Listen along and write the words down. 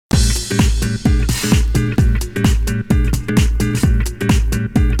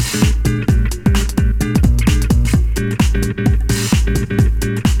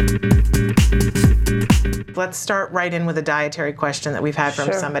Let's start right in with a dietary question that we've had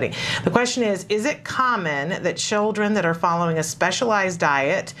from somebody. The question is it common that children that are following a specialized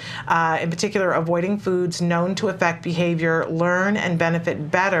diet, in particular avoiding foods known to affect behavior, learn and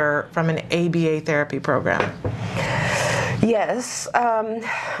benefit better from an ABA therapy program? Yes. I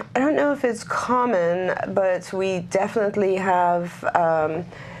don't know if it's common, but we definitely have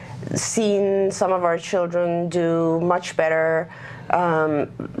seen some of our children do much better.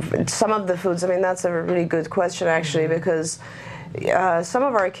 Some of the foods, I mean, that's a really good question, actually, because some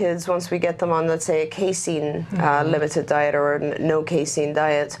of our kids, once we get them on, let's say, a casein limited diet or no casein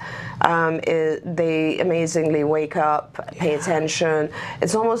diet, they amazingly wake up, pay attention.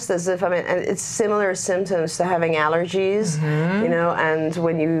 It's almost as if, I mean, and it's similar symptoms to having allergies, you know, and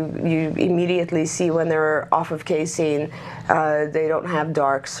when you immediately see when they're off of casein, they don't have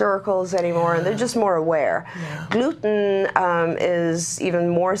dark circles anymore, and they're just more aware. Gluten is even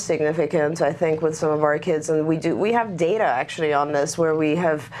more significant, I think, with some of our kids, and we have data actually on this where we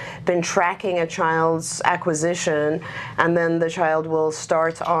have been tracking a child's acquisition, and then the child will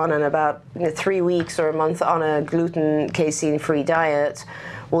start on in about 3 weeks or a month on a gluten casein-free diet,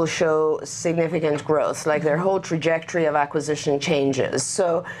 will show significant growth, like their whole trajectory of acquisition changes.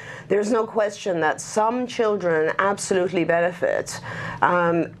 So there's no question that some children absolutely benefit.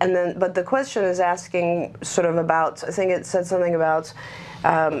 But the question is asking sort of about, I think it said something about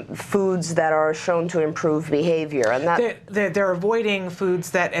foods that are shown to improve behavior, and that they're avoiding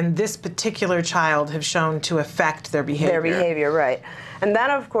foods that, in this particular child, have shown to affect their behavior. Their behavior, right. And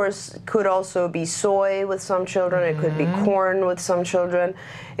that, of course, could also be soy with some children. It could be corn with some children.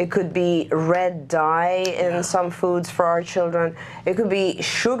 It could be red dye in some foods for our children. It could be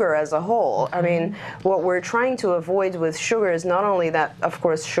sugar as a whole. I mean, what we're trying to avoid with sugar is not only that, of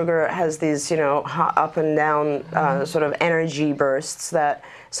course, sugar has these, you know, up and down sort of energy bursts that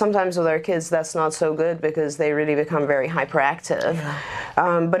sometimes with our kids that's not so good because they really become very hyperactive.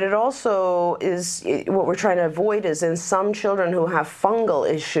 But it also is, what we're trying to avoid is in some children who have fungal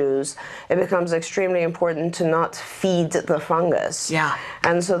issues, it becomes extremely important to not feed the fungus.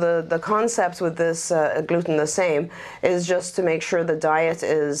 And so the concept with this gluten the same is just to make sure the diet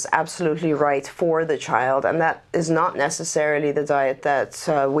is absolutely right for the child, and that is not necessarily the diet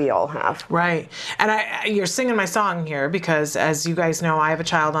that we all have. Right. And you're singing my song here because, as you guys know, I have a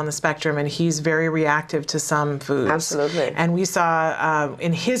child on the spectrum and he's very reactive to some foods. Absolutely. And we saw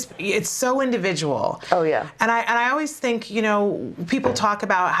in his, it's so individual. Oh yeah. And I always think, you know, people talk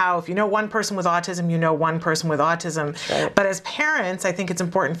about how if you know one person with autism, you know one person with autism. Right. But as parents, I think it's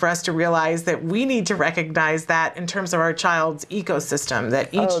important for us to realize that we need to recognize that in terms of our child's ecosystem,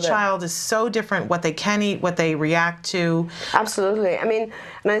 that each child is so different, what they can eat, what they react to. Absolutely. I mean,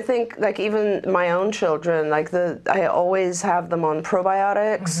 and I think like even my own children, like I always have them on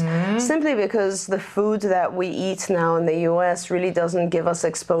probiotics, simply because the food that we eat now in the US really doesn't give us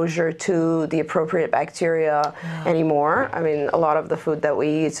exposure to the appropriate bacteria anymore. I mean, a lot of the food that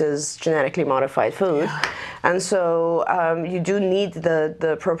we eat is genetically modified food. And so you do need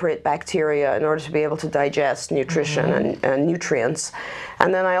the appropriate bacteria in order to be able to digest nutrition and nutrients.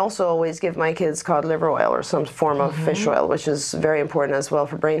 And then I also always give my kids cod liver oil or some form of fish oil, which is very important as well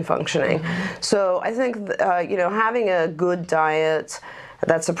for brain functioning. So I think, you know, having a good diet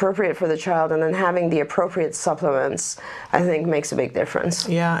that's appropriate for the child and then having the appropriate supplements, I think makes a big difference.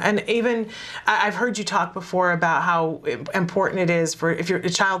 Yeah, and even I've heard you talk before about how important it is for, if a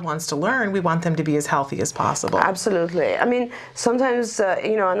child wants to learn, we want them to be as healthy as possible. Absolutely. I mean, sometimes,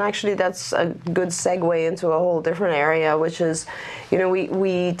 you know, and actually that's a good segue into a whole different area, which is, you know,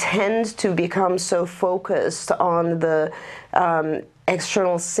 we tend to become so focused on the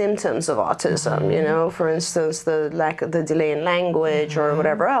external symptoms of autism, you know, for instance, the delay in language or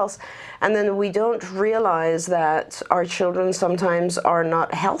whatever else. And then we don't realize that our children sometimes are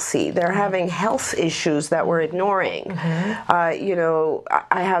not healthy. They're having health issues that we're ignoring. You know,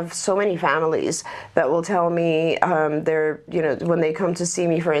 I have so many families that will tell me they're, you know, when they come to see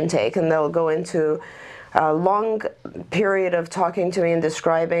me for intake, and they'll go into a long period of talking to me and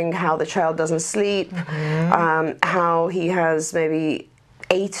describing how the child doesn't sleep, how he has maybe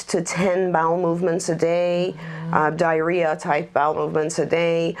 8 to 10 bowel movements a day, diarrhea type bowel movements a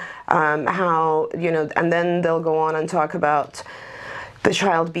day, how, you know, and then they'll go on and talk about the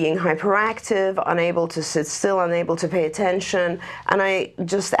child being hyperactive, unable to sit still, unable to pay attention. And I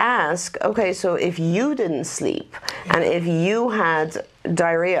just ask, okay, so if you didn't sleep and if you had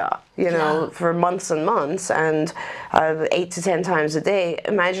diarrhea, for months and months, and 8 to 10 times a day.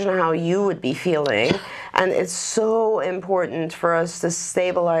 Imagine how you would be feeling. And it's so important for us to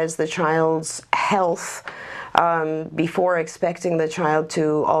stabilize the child's health before expecting the child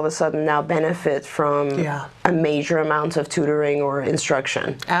to all of a sudden now benefit from a major amount of tutoring or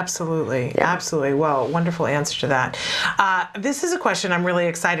instruction. Absolutely. Absolutely. Well, wonderful answer to that. This is a question I'm really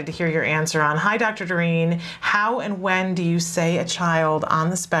excited to hear your answer on. Hi, Dr. Doreen. How and when do you say a child on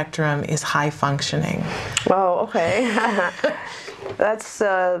the spectrum is high functioning? Oh, okay. That's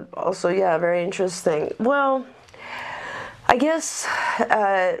also, very interesting. Well, I guess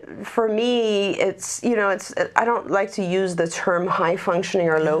for me, it's I don't like to use the term high functioning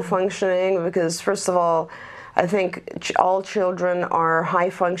or low functioning because, first of all, I think all children are high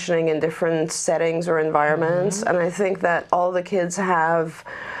functioning in different settings or environments, and I think that all the kids have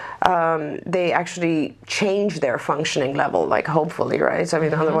they actually change their functioning level, like hopefully, right? I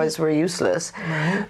mean, otherwise we're useless.